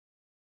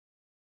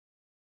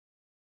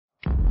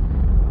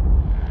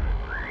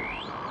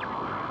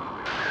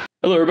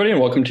Hello, everybody, and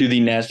welcome to the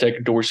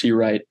Nasdaq Dorsey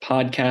Wright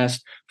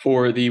podcast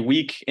for the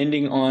week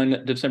ending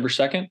on December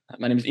 2nd.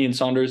 My name is Ian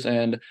Saunders,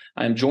 and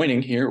I'm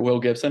joining here Will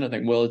Gibson. I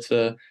think Will, it's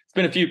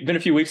been a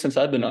few weeks since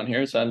I've been on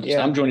here, so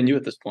I'm joining you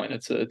at this point.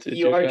 It's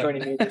You are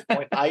joining me at this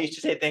point. I used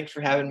to say thanks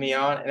for having me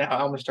on, and now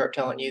I'm gonna start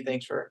telling you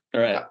thanks for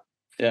All right.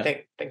 Yeah.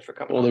 thanks for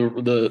coming Well,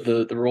 on.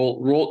 the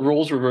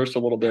roles reversed a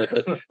little bit,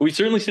 but we've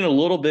certainly seen a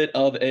little bit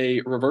of a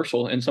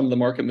reversal in some of the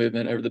market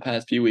movement over the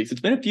past few weeks.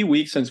 It's been a few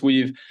weeks since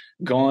we've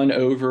gone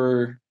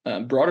over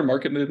broader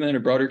market movement or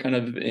broader kind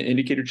of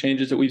indicator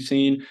changes that we've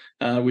seen.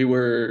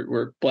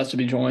 We're blessed to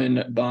be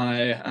joined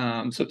by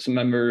some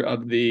member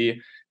of the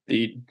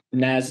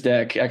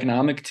Nasdaq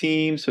economic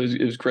team, so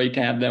it was great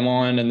to have them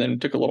on, and then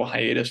took a little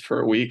hiatus for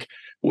a week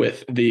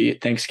with the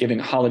Thanksgiving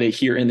holiday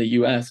here in the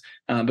U.S.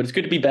 But it's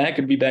good to be back.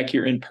 Good to be back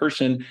here in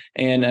person,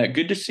 and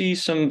good to see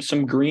some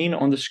green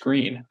on the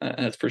screen.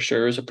 That's for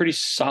sure. It was a pretty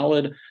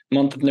solid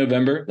month of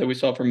November that we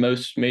saw for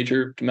most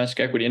major domestic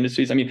equity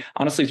indices. I mean,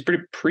 honestly, it's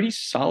pretty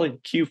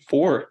solid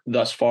Q4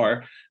 thus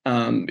far.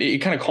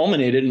 It kind of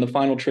culminated in the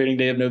final trading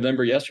day of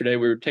November yesterday.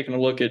 We were taking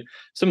a look at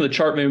some of the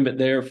chart movement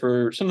there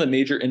for some of the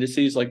major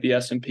indices like the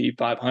S&P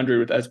 500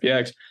 with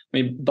SPX. I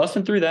mean,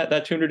 busting through that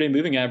 200-day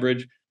moving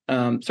average.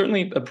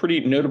 Certainly a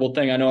pretty notable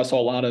thing. I know I saw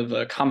a lot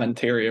of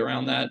commentary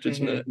around that just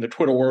in the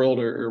Twitter world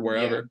or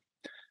wherever.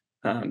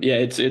 Yeah,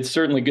 it's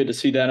certainly good to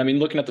see that. I mean,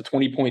 looking at the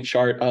 20-point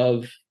chart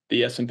of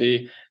the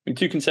S&P, I mean,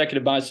 two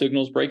consecutive buy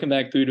signals, breaking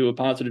back through to a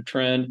positive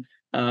trend,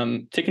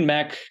 ticking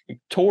back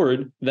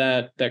toward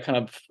that kind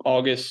of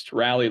August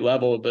rally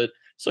level, but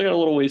still got a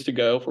little ways to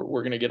go.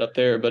 We're going to get up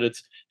there, but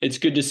it's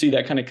good to see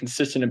that kind of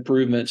consistent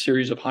improvement,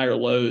 series of higher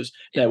lows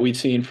that we've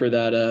seen for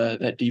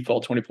that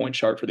default 20-point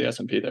chart for the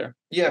S&P there.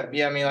 Yeah.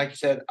 I mean, like you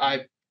said,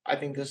 I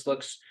think this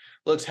looks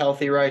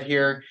healthy right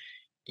here.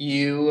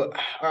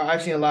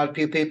 I've seen a lot of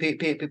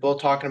people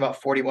talking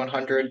about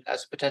 4,100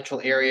 as a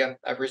potential area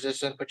of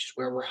resistance, which is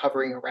where we're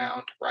hovering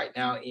around right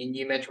now. And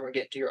you mentioned we're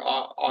getting to your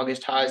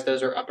August highs;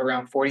 those are up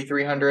around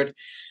 4,300.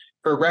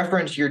 For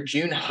reference, your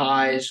June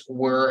highs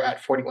were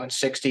at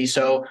 4,160,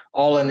 so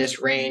all in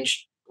this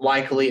range,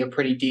 likely a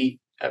pretty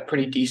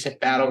decent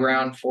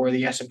battleground for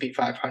the S&P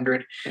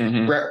 500.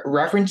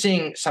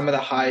 Referencing some of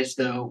the highs,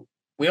 though,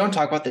 we don't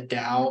talk about the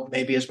Dow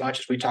maybe as much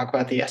as we talk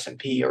about the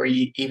S&P or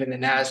even the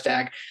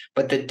Nasdaq.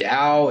 But the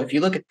Dow, if you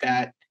look at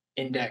that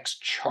index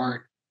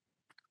chart,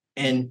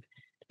 and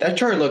that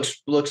chart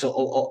looks a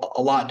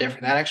lot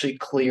different. That actually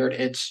cleared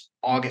its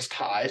August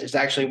highs. It's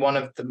actually one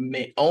of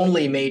the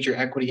only major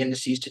equity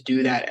indices to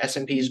do that.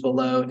 S&P is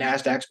below,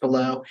 Nasdaq's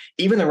below,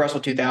 even the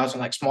Russell 2000,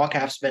 like small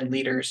caps been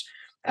leaders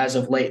as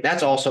of late.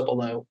 That's also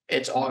below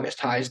its August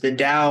highs. The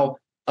Dow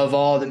of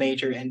all the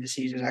major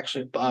indices is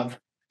actually above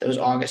those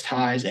August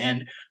highs.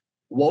 And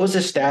what was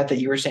the stat that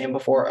you were saying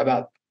before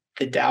about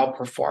the Dow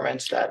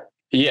performance that?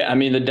 Yeah, I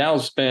mean, the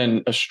Dow's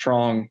been a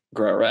strong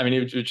grower. I mean,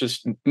 it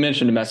just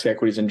mentioned domestic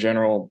equities in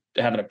general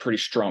having a pretty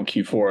strong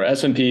Q4.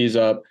 S&P is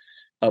up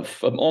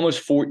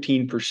almost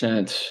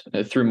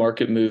 14% through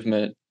market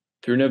movement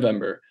through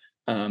November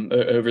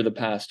over the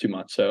past 2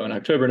 months. So in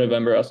October,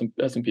 November,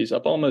 S&P is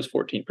up almost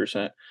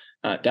 14%.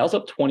 Dow's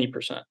up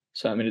 20%.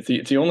 So, I mean, it's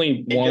the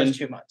only one just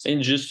 2 months.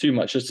 In just 2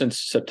 months. Just since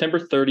September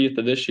 30th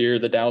of this year,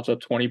 the Dow's up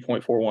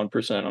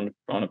 20.41%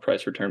 on a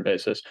price return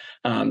basis.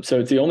 So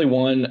it's the only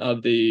one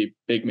of the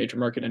big major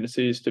market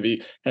indices to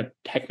be kind of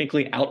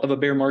technically out of a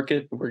bear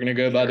market. We're going to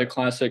go by the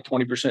classic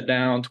 20%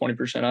 down,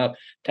 20% up,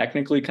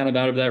 technically kind of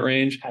out of that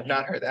range. I've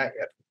not heard that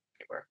yet.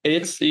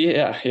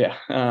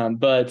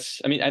 But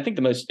I mean, I think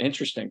the most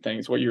interesting thing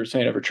is what you were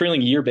saying. Over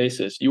trailing year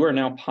basis, you are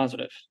now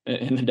positive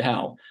in the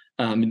Dow.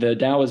 The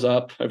Dow is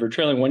up over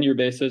trailing 1 year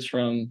basis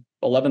from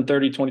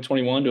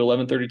 11/30/2021 to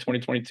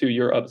 11/30/2022.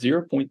 You're up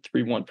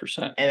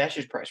 0.31%. And that's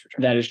just price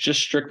return. That is just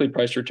strictly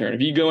price return.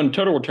 If you go in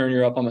total return,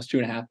 you're up almost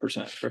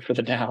 2.5% for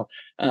the Dow.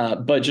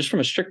 But just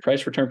from a strict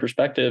price return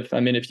perspective, I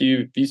mean, if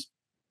you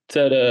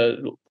said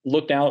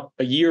looked out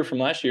a year from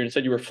last year and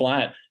said you were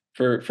flat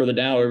for the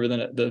Dow over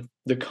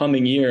the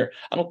coming year,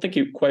 I don't think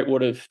you quite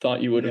would have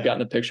thought you would have gotten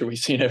the picture we've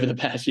seen over the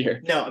past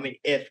year. No, I mean,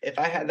 if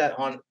I had that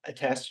on a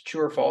test,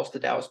 true or false, the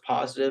Dow is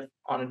positive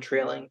on a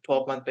trailing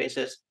 12-month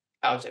basis,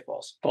 I would say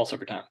false. False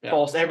every time. Yeah.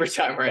 False every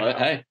time, right? But,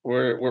 hey,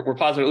 we're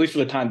positive, at least for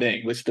the time being,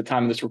 at least at the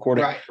time of this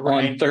recording. Right.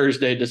 On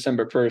Thursday,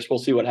 December 1st. We'll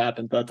see what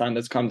happens by the time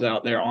this comes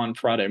out there on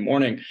Friday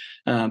morning.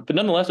 But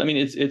nonetheless, I mean,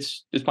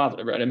 it's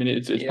positive, right? I mean,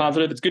 it's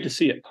positive. It's good to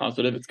see it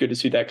positive. It's good to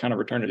see that kind of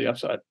return to the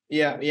upside.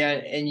 Yeah.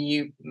 And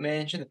you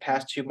mentioned the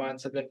past 2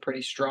 months have been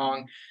pretty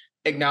strong.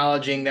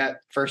 Acknowledging that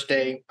first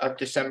day of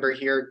December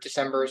here,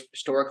 December is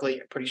historically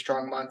a pretty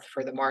strong month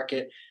for the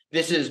market.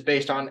 This is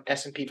based on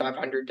S&P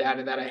 500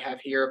 data that I have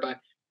here, but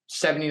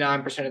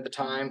 79% of the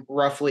time,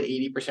 roughly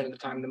 80% of the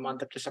time, the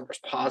month of December is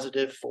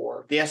positive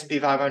for the S&P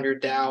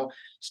 500. Dow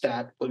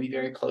stat would be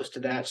very close to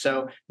that.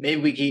 So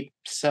maybe we keep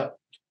some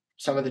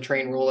of the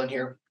train rolling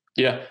here.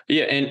 Yeah.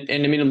 And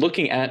I mean,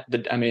 looking at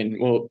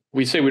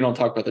we say we don't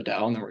talk about the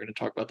Dow, and then we're going to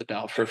talk about the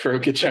Dow for a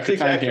good chunk of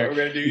time here. What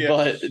we're going to do, yeah.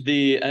 But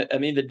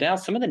the Dow,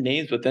 some of the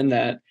names within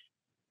that,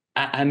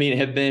 I mean,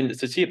 have been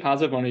to see a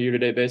positive on a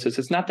year-to-date basis.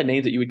 It's not the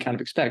names that you would kind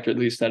of expect, or at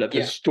least that have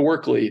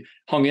historically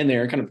hung in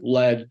there and kind of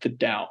led the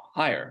Dow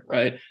higher,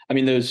 right? I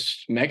mean,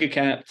 those mega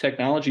cap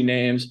technology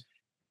names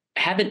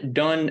haven't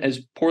done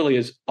as poorly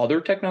as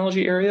other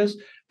technology areas,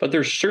 but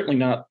they're certainly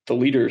not the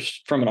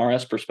leaders from an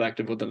RS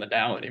perspective within the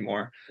Dow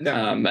anymore. No.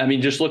 I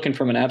mean, just looking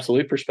from an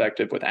absolute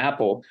perspective with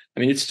Apple, I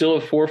mean, it's still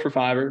a 4 for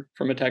 5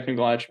 from a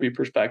technical attribute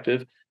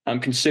perspective.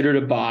 Considered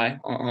a buy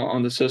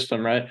on the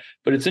system, right?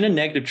 But it's in a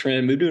negative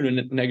trend, moved to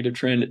a negative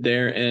trend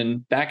there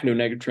and back into a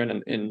negative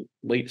trend in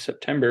late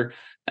September,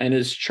 and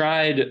has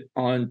tried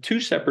on 2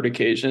 separate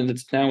occasions.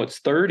 It's now its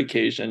 3rd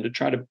occasion to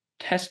try to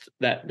test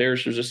that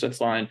bearish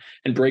resistance line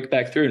and break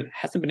back through, and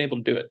hasn't been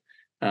able to do it.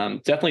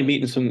 Definitely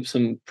meeting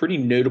some pretty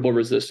notable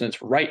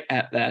resistance right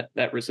at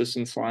that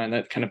resistance line,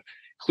 that kind of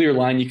clear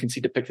line you can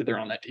see depicted there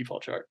on that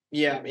default chart.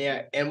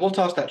 Yeah. And we'll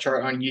toss that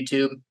chart on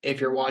YouTube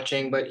if you're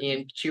watching. But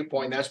Ian, to your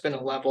point, that's been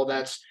a level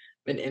that's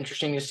been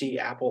interesting to see.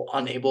 Apple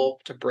unable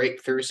to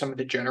break through. Some of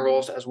the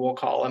generals, as we'll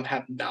call them,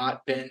 have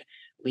not been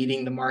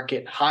leading the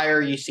market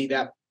higher. You see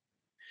that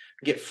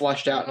get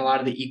flushed out in a lot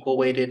of the equal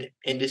weighted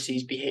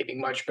indices behaving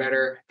much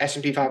better.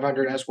 S&P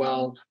 500 as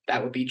well,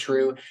 that would be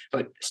true.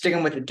 But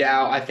sticking with the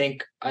Dow, I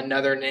think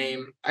another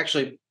name,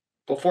 actually,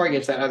 before I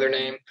get to that other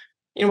name,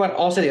 you know what?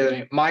 I'll say the other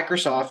name,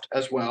 Microsoft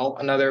as well,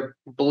 another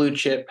blue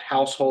chip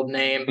household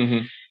name.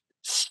 Mm-hmm.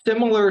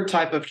 Similar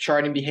type of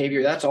charting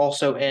behavior. That's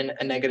also in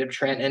a negative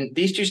trend. And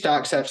these 2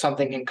 stocks have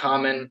something in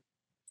common.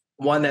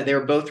 One, that they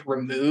were both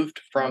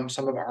removed from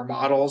some of our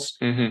models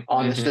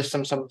on the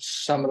system, some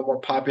of the more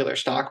popular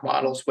stock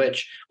models,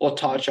 which we'll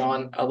touch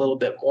on a little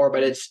bit more,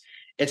 but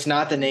it's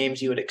not the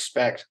names you would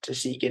expect to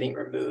see getting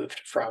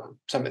removed from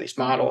some of these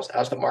models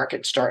as the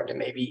market's starting to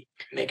maybe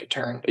make a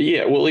turn.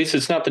 Yeah, well, at least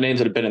it's not the names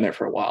that have been in there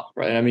for a while,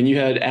 right? I mean, you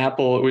had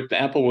Apple.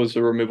 Apple was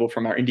a removal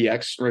from our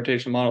IndX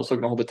rotation model, so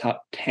looking at all the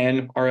top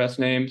 10 RS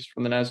names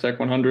from the Nasdaq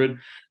 100.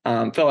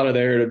 Fell out of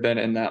there. It had been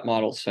in that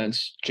model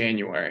since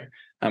January.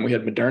 We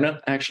had Moderna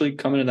actually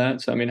come into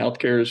that. So, I mean,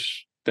 healthcare has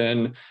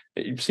been,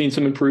 you've seen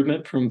some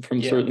improvement from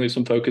certainly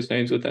some focus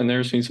names within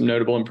there, seen some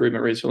notable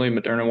improvement recently.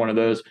 Moderna, one of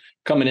those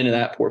coming into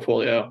that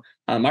portfolio.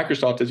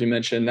 Microsoft, as you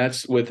mentioned,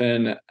 that's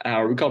within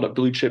we call it a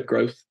blue chip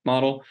growth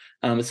model.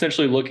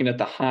 Essentially looking at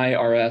the high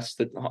RS,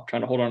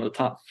 trying to hold on to the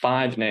top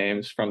 5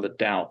 names from the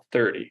Dow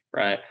 30,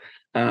 right?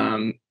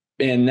 And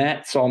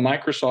that saw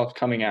Microsoft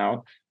coming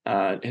out.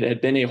 It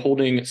had been a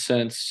holding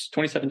since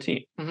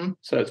 2017.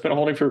 So it's been a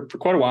holding for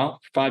quite a while,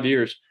 for 5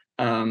 years.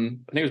 I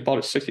think it was bought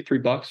at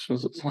 $63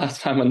 was the last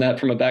time when that,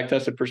 from a back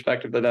tested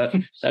perspective,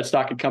 that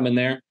stock had come in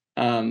there.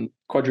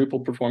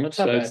 Quadruple performance.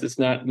 So it's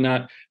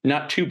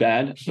not too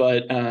bad,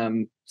 but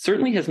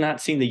certainly has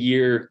not seen the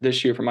year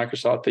this year for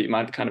Microsoft that you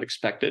might have kind of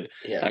expected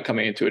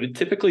coming into it. It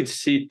typically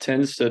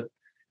tends to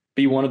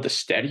be one of the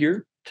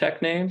steadier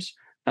tech names,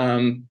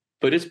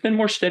 but it's been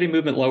more steady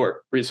movement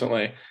lower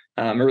recently,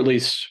 or at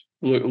least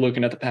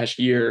looking at the past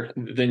year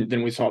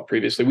than we saw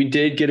previously. We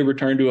did get a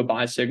return to a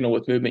buy signal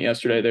with movement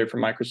yesterday there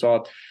from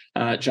Microsoft.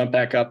 Jumped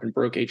back up and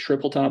broke a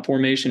triple top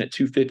formation at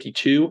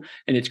 252,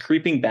 and it's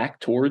creeping back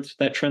towards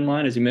that trend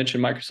line. As you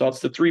mentioned, Microsoft's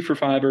the 3 for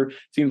 5.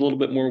 Seems a little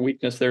bit more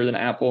weakness there than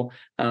Apple.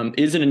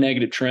 Is in a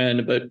negative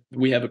trend, but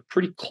we have a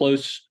pretty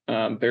close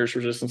bearish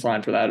resistance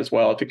line for that as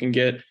well. If it can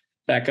get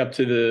back up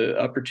to the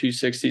upper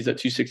 260s, that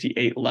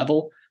 268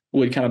 level,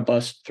 would kind of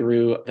bust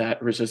through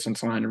that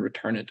resistance line and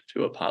return it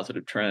to a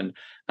positive trend.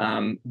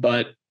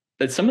 But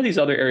that some of these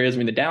other areas, I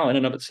mean, the Dow in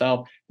and of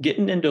itself,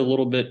 getting into a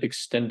little bit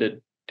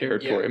extended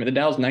territory. I mean, the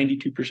Dow's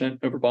 92%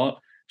 overbought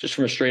just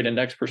from a straight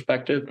index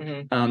perspective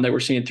that we're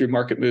seeing through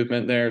market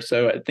movement there.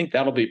 So I think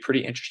that'll be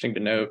pretty interesting to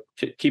note,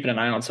 keeping an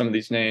eye on some of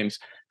these names.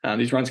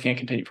 These runs can't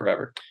continue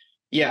forever.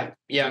 Yeah.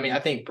 I mean, I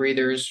think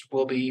breathers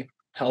will be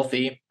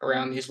healthy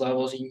around these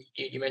levels.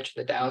 You mentioned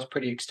the Dow is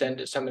pretty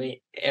extended. Some of the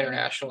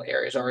international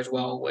areas are as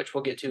well, which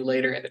we'll get to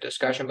later in the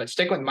discussion. But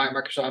stick with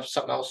Microsoft,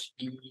 something else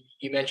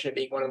you mentioned it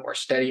being one of the more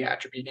steady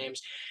attribute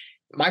names.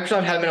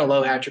 Microsoft hasn't been a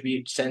low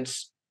attribute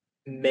since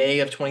May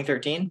of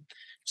 2013.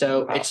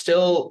 So It's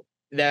still,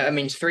 that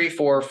means 3,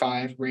 4,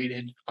 5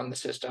 rated on the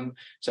system.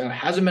 So it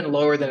hasn't been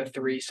lower than a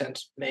 3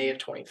 since May of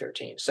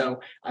 2013.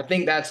 So I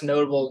think that's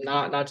notable,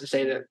 not to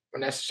say that we're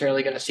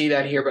necessarily going to see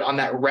that here, but on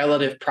that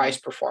relative price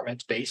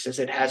performance basis,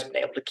 it hasn't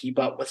been able to keep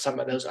up with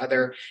some of those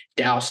other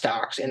Dow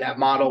stocks in that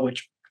model,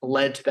 which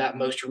led to that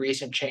most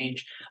recent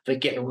change of it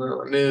getting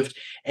removed.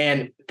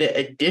 And the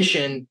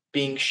addition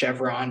being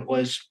Chevron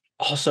was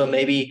also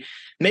maybe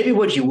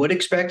what you would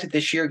expect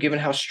this year, given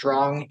how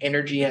strong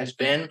energy has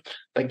been,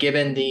 but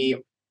given the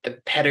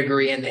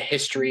pedigree and the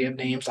history of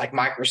names like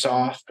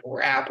Microsoft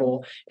or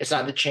Apple, it's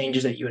not the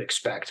changes that you would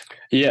expect.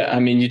 Yeah, I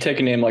mean, you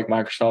take a name like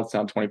Microsoft, it's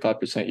down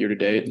 25% year to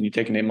date, and you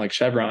take a name like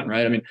Chevron,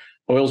 right? I mean,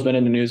 oil's been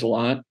in the news a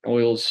lot.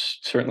 Oil's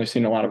certainly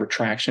seen a lot of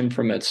retraction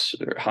from its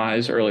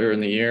highs earlier in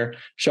the year.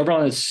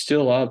 Chevron is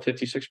still up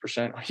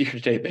 56% on a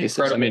year-to-date basis.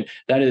 Incredible. I mean,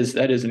 that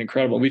is an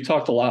incredible. We've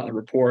talked a lot in the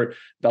report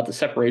about the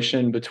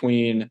separation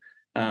between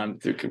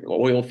the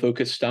oil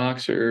focused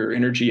stocks or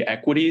energy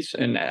equities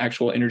and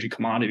actual energy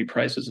commodity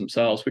prices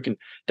themselves. We can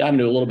dive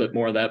into a little bit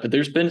more of that, but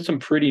there's been some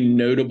pretty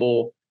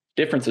notable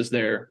differences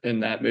there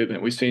in that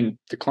movement. We've seen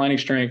declining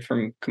strength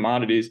from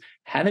commodities,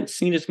 haven't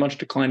seen as much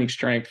declining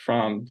strength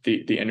from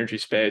the energy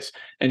space.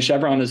 And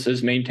Chevron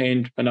has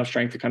maintained enough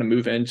strength to kind of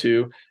move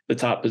into the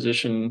top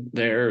position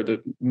there,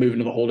 the move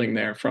into the holding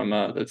there from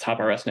the top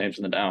RS names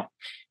in the Dow.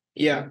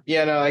 Yeah,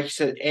 no, like you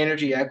said,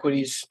 energy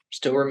equities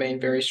still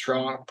remain very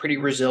strong, pretty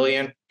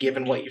resilient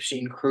given what you've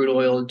seen crude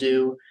oil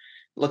do.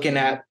 Looking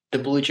at the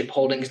blue chip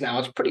holdings now,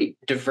 it's a pretty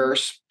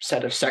diverse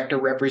set of sector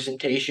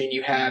representation.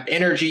 You have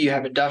energy, you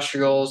have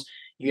industrials,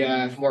 you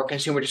have more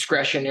consumer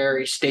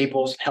discretionary,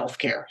 staples,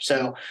 healthcare.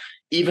 So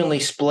evenly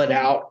split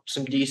out,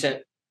 some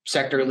decent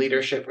sector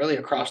leadership really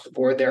across the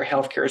board there.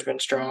 Healthcare has been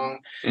strong.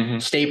 Mm-hmm.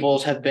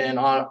 Staples have been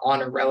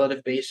on a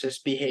relative basis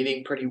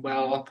behaving pretty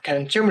well.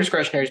 Consumer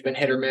discretionary has been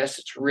hit or miss.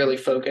 It's really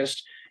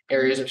focused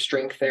areas of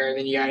strength there. And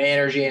then you got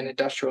energy and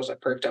industrials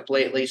that perked up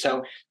lately.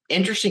 So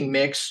interesting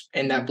mix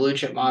in that blue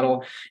chip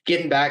model.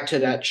 Getting back to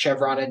that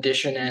Chevron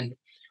addition and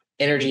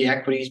energy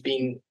equities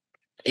being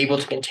able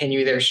to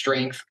continue their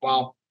strength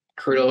while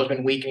crude oil has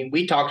been weakening.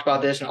 We talked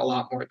about this in a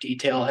lot more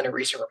detail in a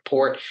recent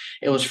report.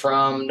 It was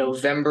from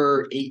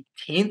November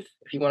 18th.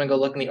 If you want to go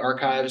look in the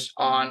archives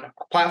on our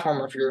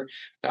platform, or if you're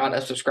not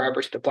a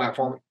subscriber to the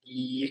platform,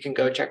 you can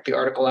go check the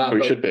article out.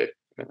 We should be. I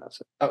mean,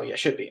 that's it. Oh, yeah,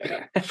 should be.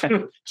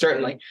 Okay.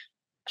 Certainly.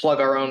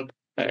 Plug our own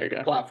there you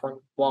go. Platform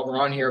while we're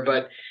on here.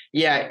 But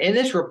yeah, in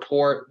this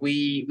report,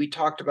 we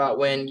talked about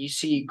when you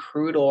see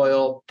crude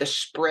oil, the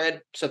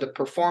spread, so the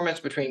performance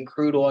between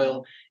crude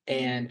oil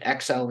and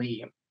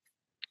XLE,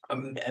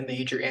 a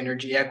major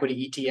energy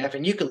equity ETF,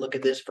 and you can look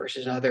at this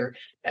versus other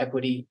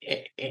equity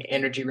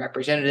energy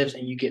representatives,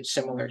 and you get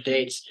similar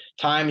dates,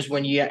 times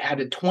when you had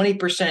a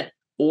 20%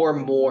 or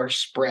more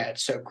spread.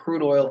 So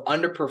crude oil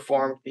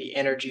underperformed the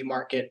energy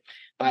market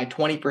by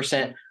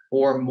 20%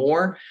 or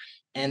more.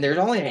 And there's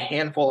only a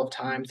handful of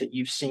times that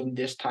you've seen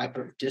this type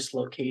of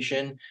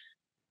dislocation.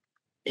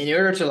 In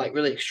order to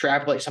really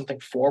extrapolate something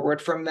forward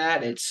from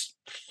that, it's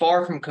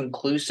far from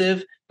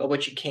conclusive. But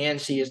what you can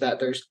see is that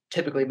there's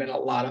typically been a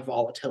lot of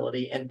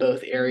volatility in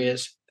both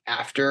areas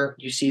after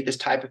you see this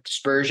type of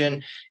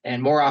dispersion.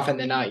 And more often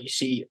than not, you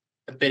see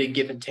a bit of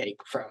give and take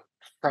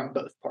from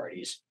both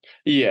parties.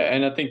 Yeah,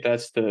 and I think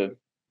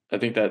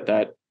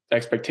that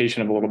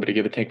expectation of a little bit of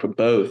give and take for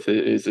both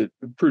is a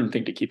prudent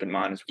thing to keep in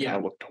mind as we kind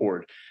of look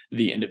toward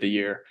the end of the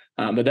year.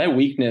 But that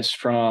weakness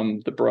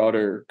from the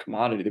broader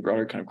commodity, the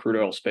broader kind of crude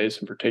oil space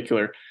in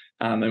particular,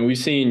 and we've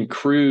seen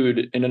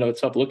crude in and of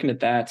itself, looking at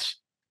that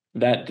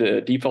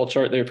default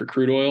chart there for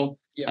crude oil,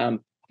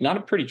 not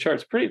a pretty chart.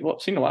 It's pretty, well,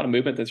 I've seen a lot of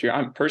movement this year.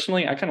 I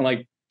kind of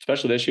like,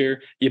 especially this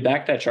year, you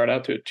back that chart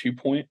out to a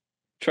 2-point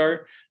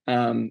chart.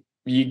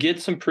 You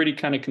get some pretty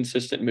kind of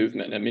consistent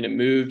movement. I mean, it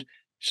moved,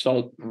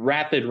 saw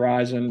rapid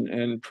rise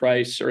in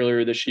price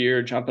earlier this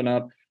year, jumping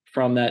up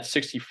from that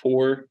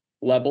 64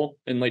 level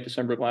in late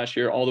December of last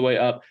year, all the way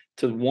up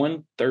to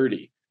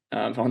 130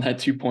 on that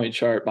 2-point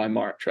chart by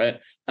March, right?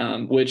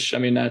 Which, I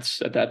mean,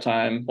 that's at that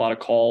time, a lot of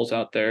calls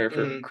out there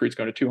for crude's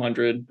going to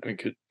 200. I mean,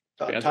 could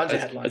tons of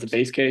headlines as a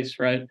base case,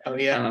 right? Oh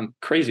yeah,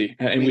 crazy.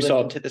 And we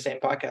saw to the same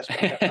podcast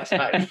last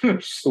night.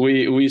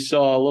 we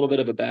saw a little bit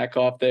of a back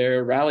off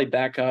there, rallied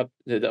back up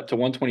to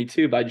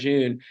 122 by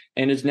June,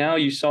 and is now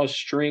you saw a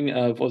string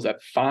of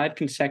 5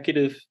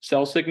 consecutive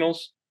sell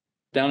signals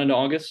down into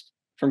August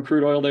from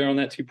crude oil there on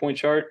that 2-point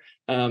chart,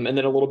 and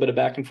then a little bit of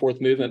back and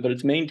forth movement, but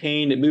it's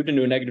maintained. It moved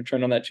into a negative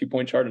trend on that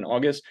 2-point chart in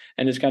August,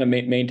 and it's kind of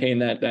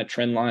maintained that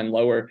trend line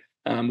lower.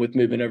 With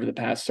movement over the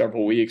past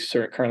several weeks,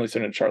 currently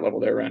sitting at a chart level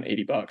there around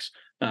 $80.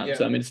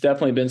 So I mean, it's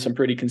definitely been some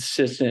pretty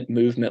consistent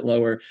movement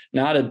lower.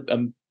 Not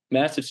a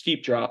massive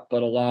steep drop,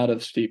 but a lot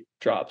of steep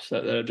drops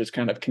that have just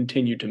kind of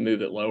continued to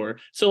move it lower.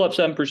 Still up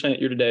 7%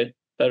 year to date,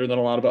 better than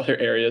a lot of other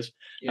areas.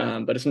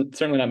 But it's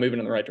certainly not moving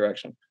in the right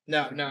direction.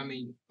 No. I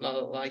mean,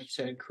 like you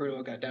said, crude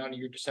oil got down to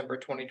your December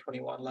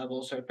 2021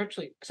 level, so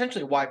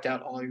essentially wiped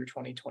out all your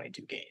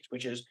 2022 gains,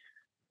 which is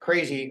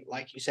crazy.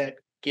 Like you said,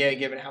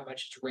 given how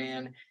much it's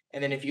ran.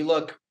 And then if you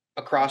look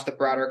across the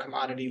broader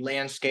commodity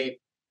landscape,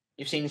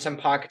 you've seen some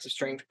pockets of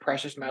strength.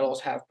 Precious metals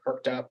have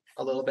perked up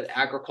a little bit.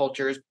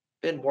 Agriculture's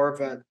been more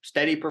of a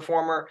steady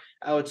performer,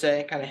 I would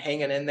say, kind of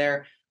hanging in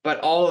there. But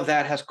all of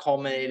that has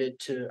culminated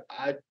to,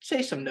 I'd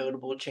say, some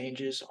notable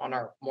changes on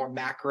our more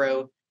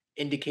macro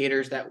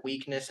indicators. That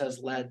weakness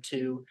has led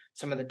to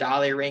some of the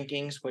DALI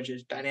rankings, which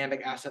is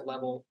dynamic asset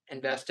level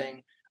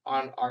investing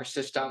on our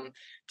system,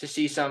 to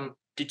see some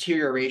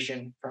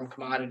deterioration from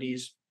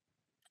commodities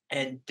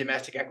and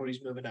domestic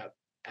equities moving up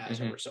as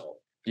a result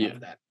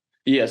of that.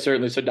 Yeah,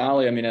 certainly. So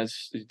DALI, I mean,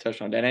 as you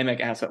touched on, dynamic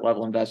asset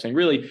level investing,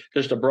 really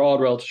just a broad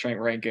relative strength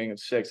ranking of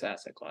 6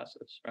 asset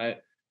classes, right?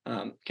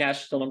 Cash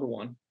is still number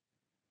 1.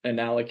 And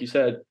now, like you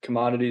said,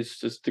 commodities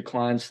just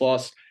declines,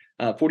 lost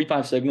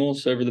 45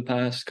 signals over the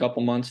past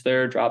couple months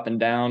there, dropping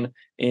down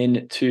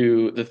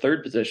into the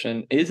 3rd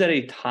position, is at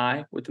a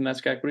tie with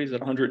domestic equities at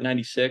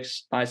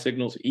 196 buy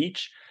signals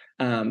each.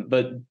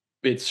 But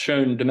it's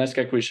shown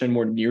domestic equity shown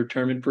more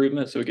near-term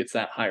improvement, so it gets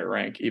that higher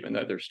rank, even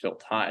though they're still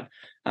tied.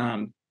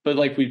 But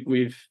like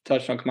we've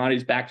touched on,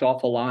 commodities backed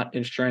off a lot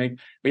in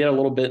strength. We had a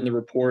little bit in the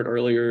report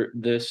earlier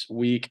this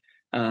week,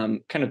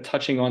 kind of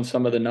touching on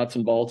some of the nuts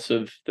and bolts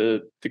of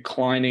the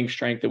declining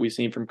strength that we've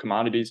seen from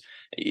commodities.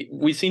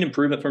 We've seen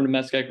improvement from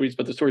domestic equities,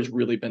 but the story's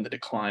really been the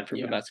decline from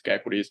domestic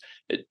equities.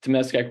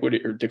 Domestic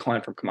equity, or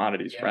decline from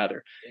commodities,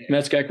 rather.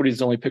 Domestic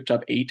equities only picked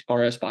up 8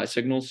 RS buy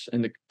signals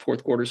in the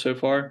fourth quarter so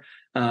far.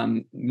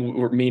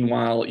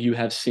 Meanwhile, you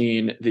have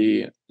seen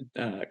the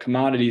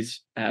commodities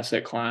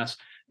asset class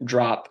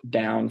drop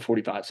down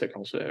 45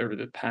 signals over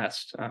the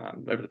past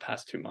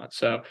 2 months.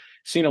 So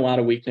seen a lot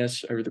of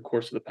weakness over the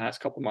course of the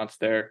past couple months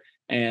there,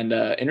 and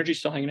energy's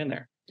still hanging in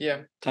there.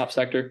 Yeah, top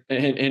sector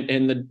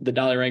in the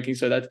dollar ranking.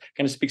 So that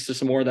kind of speaks to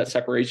some more of that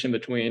separation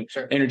between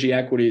energy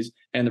equities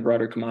and the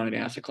broader commodity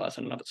asset class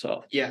in and of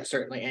itself. Yeah,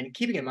 certainly. And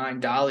keeping in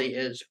mind, Dolly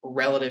is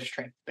relative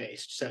strength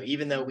based. So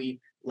even though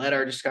we led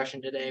our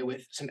discussion today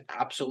with some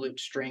absolute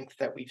strength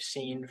that we've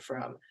seen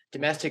from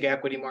domestic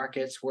equity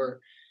markets, we're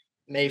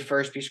may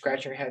first be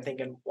scratching your head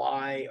thinking,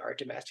 why are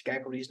domestic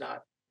equities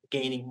not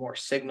gaining more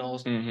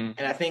signals? Mm-hmm.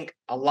 And I think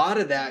a lot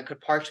of that could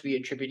partially be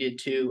attributed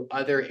to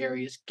other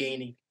areas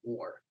gaining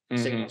more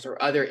signals,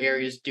 or other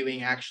areas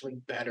doing actually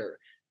better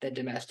than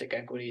domestic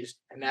equities.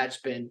 And that's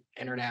been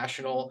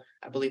international.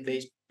 I believe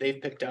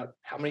they've picked up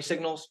how many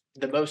signals?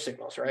 The most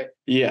signals, right?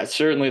 Yeah,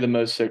 certainly the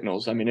most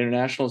signals. I mean,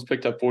 international has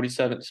picked up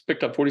 47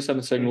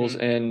 signals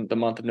in the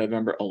month of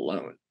November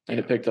alone, and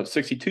it picked up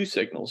 62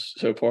 signals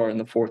so far in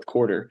the fourth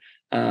quarter.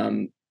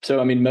 So,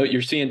 I mean,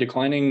 you're seeing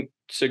declining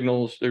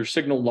signals. There's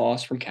signal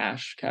loss from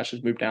cash. Cash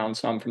has moved down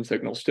some from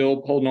signals,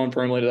 still holding on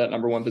firmly to that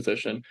number one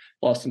position,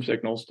 lost some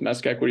signals.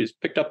 Domestic equities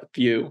picked up a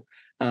few.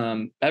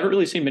 I haven't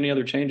really seen many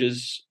other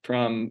changes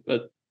from,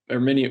 or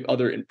many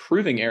other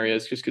improving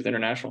areas, just because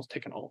international has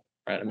taken hold.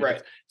 Right. I mean,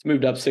 it's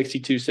moved up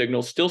 62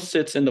 signals, still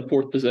sits in the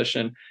fourth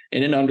position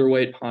in an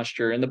underweight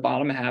posture in the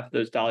bottom half of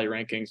those Dolly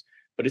rankings,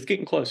 but it's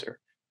getting closer.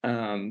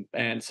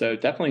 And so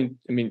definitely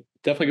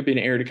could be an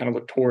area to kind of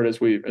look toward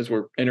as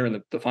we're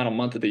entering the final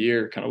month of the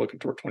year, kind of looking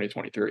toward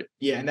 2023.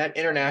 Yeah, and that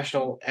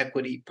international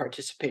equity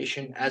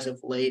participation as of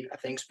late, I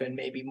think, has been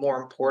maybe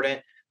more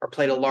important or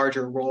played a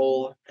larger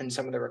role in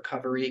some of the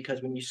recovery,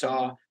 because when you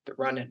saw the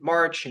run in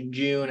March and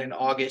June and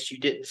August, you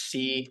didn't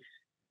see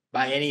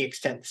by any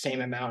extent the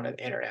same amount of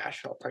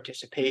international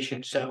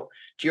participation. So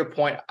to your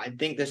point, I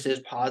think this is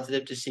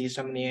positive to see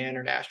some of the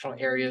international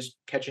areas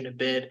catching a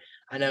bid.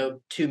 I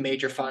know 2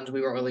 major funds,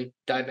 we won't really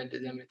dive into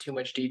them in too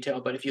much detail,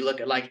 but if you look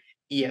at like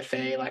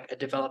EFA, like a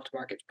developed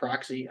markets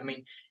proxy, I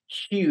mean,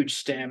 huge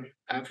stem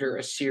after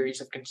a series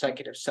of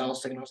consecutive sell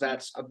signals.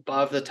 That's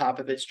above the top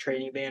of its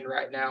trading band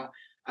right now.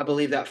 I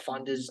believe that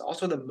fund is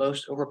also the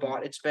most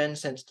overbought it's been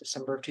since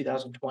December of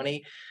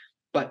 2020.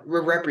 But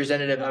we're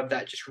representative of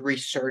that just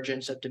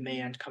resurgence of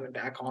demand coming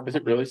back on. Is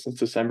it really since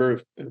December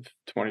of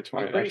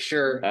 2020? I'm pretty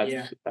sure.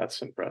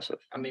 That's impressive.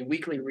 I mean,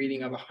 weekly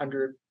reading of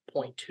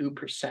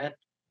 100.2%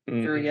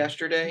 through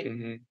yesterday.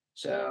 Mm-hmm.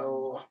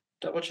 So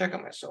double check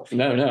on myself.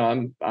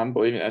 No, I'm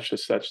believing that's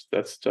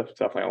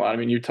definitely a lot. I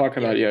mean, you're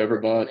talking about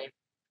overbought.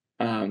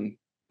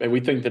 And we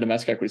think the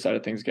domestic equity side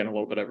of things getting a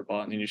little bit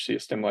overbought, and then you see a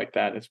stem like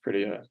that. It's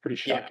pretty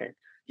shocking.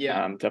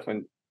 Yeah.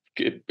 Definitely.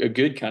 A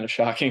good kind of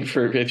shocking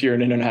for if you're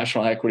an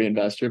international equity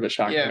investor, but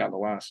shocking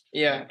nonetheless.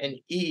 Yeah, and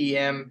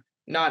EEM,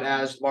 not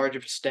as large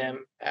of a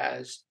stem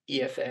as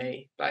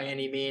EFA by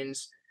any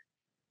means,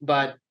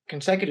 but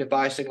consecutive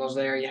buy signals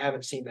there. You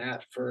haven't seen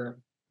that for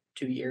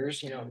 2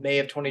 years. May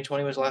of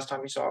 2020 was the last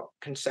time you saw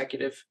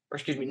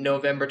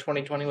November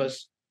 2020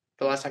 was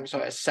the last time you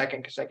saw a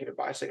second consecutive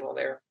buy signal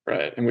there.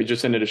 Right, and we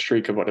just ended a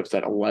streak of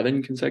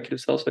 11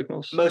 consecutive sell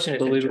signals? Most in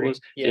its history. It was.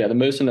 Yeah, the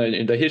most in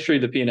the history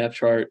of the P&F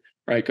chart,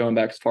 right, going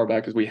back as far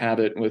back as we have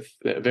it with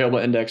the available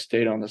index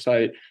data on the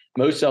site.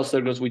 Most sell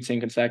signals we'd seen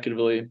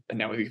consecutively, and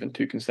now we've even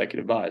 2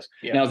 consecutive buys.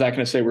 Yeah. Now, is that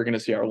going to say we're going to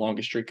see our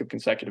longest streak of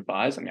consecutive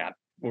buys? I mean,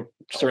 we're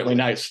certainly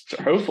nice,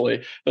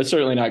 hopefully, but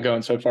certainly not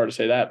going so far to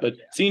say that. But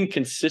seeing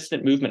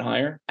consistent movement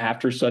higher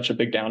after such a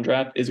big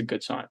downdraft is a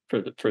good sign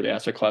for the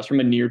asset class from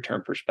a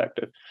near-term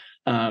perspective.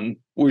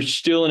 We're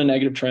still in a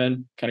negative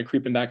trend, kind of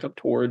creeping back up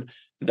toward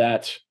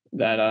that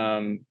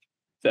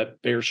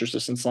bearish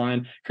resistance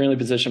line, currently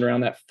positioned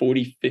around that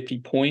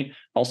 40-50 point,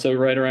 also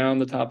right around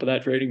the top of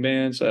that trading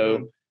band.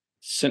 So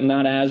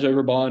not as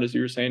overbought as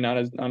you were saying,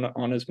 not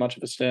on as much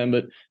of a stem,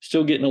 but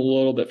still getting a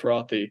little bit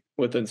frothy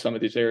within some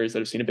of these areas that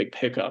have seen a big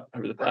pickup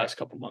over the past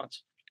couple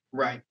months.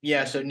 Right.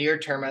 Yeah. So near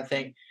term, I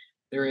think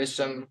there is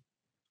some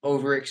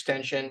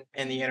overextension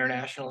in the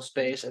international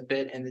space, a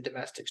bit in the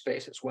domestic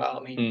space as well.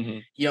 I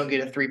mean, you don't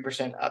get a 3%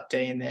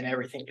 update and then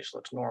everything just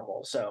looks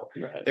normal. So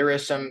there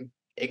is some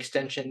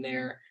extension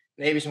there.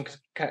 Maybe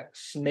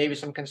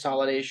some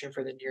consolidation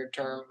for the near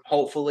term.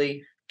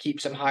 Hopefully,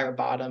 keep some higher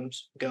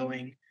bottoms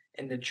going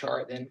in the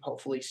chart, then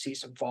hopefully see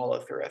some follow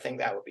through. I think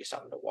that would be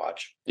something to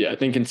watch. Yeah, I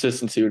think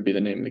consistency would be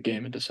the name of the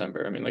game in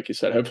December. I mean, like you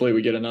said, hopefully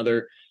we get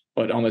another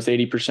almost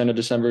 80% of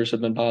Decembers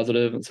have been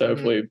positive. And so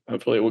Mhm.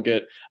 hopefully we'll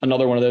get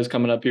another one of those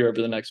coming up here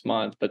over the next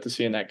month. But to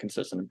seeing that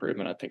consistent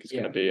improvement, I think is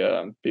going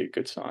to be a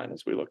good sign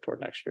as we look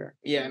toward next year.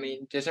 Yeah, I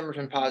mean, December's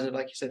been positive,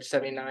 like you said,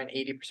 79,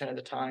 80% of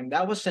the time.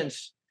 That was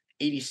since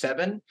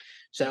 87.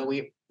 So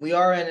we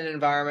are in an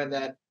environment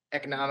that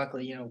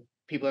economically,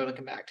 people are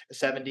looking back to the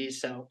 70s.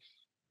 So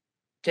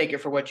take it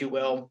for what you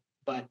will,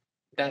 but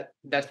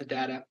that's the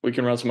data. We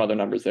can run some other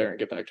numbers there and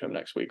get back to him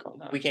next week on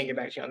that. We can't get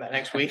back to you on that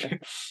next week.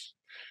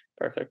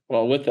 Perfect.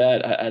 Well, with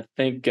that, I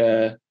think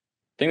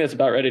that's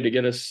about ready to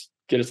get us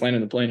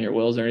landing the plane here.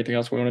 Will, is there anything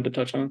else we wanted to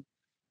touch on?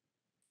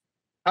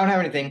 I don't have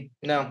anything.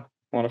 No.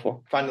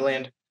 Wonderful. Fine to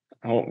land.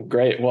 Oh,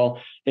 great. Well,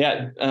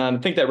 yeah, I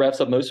think that wraps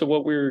up most of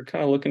what we're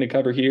kind of looking to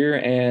cover here.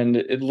 And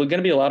it's going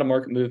to be a lot of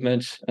market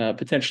movements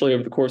potentially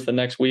over the course of the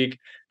next week,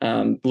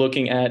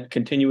 looking at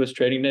continuous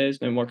trading days,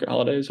 no market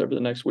holidays over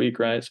the next week,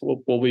 right?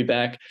 So we'll be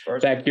back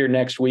here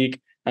next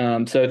week.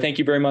 So thank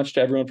you very much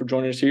to everyone for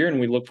joining us here, and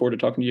we look forward to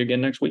talking to you again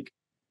next week.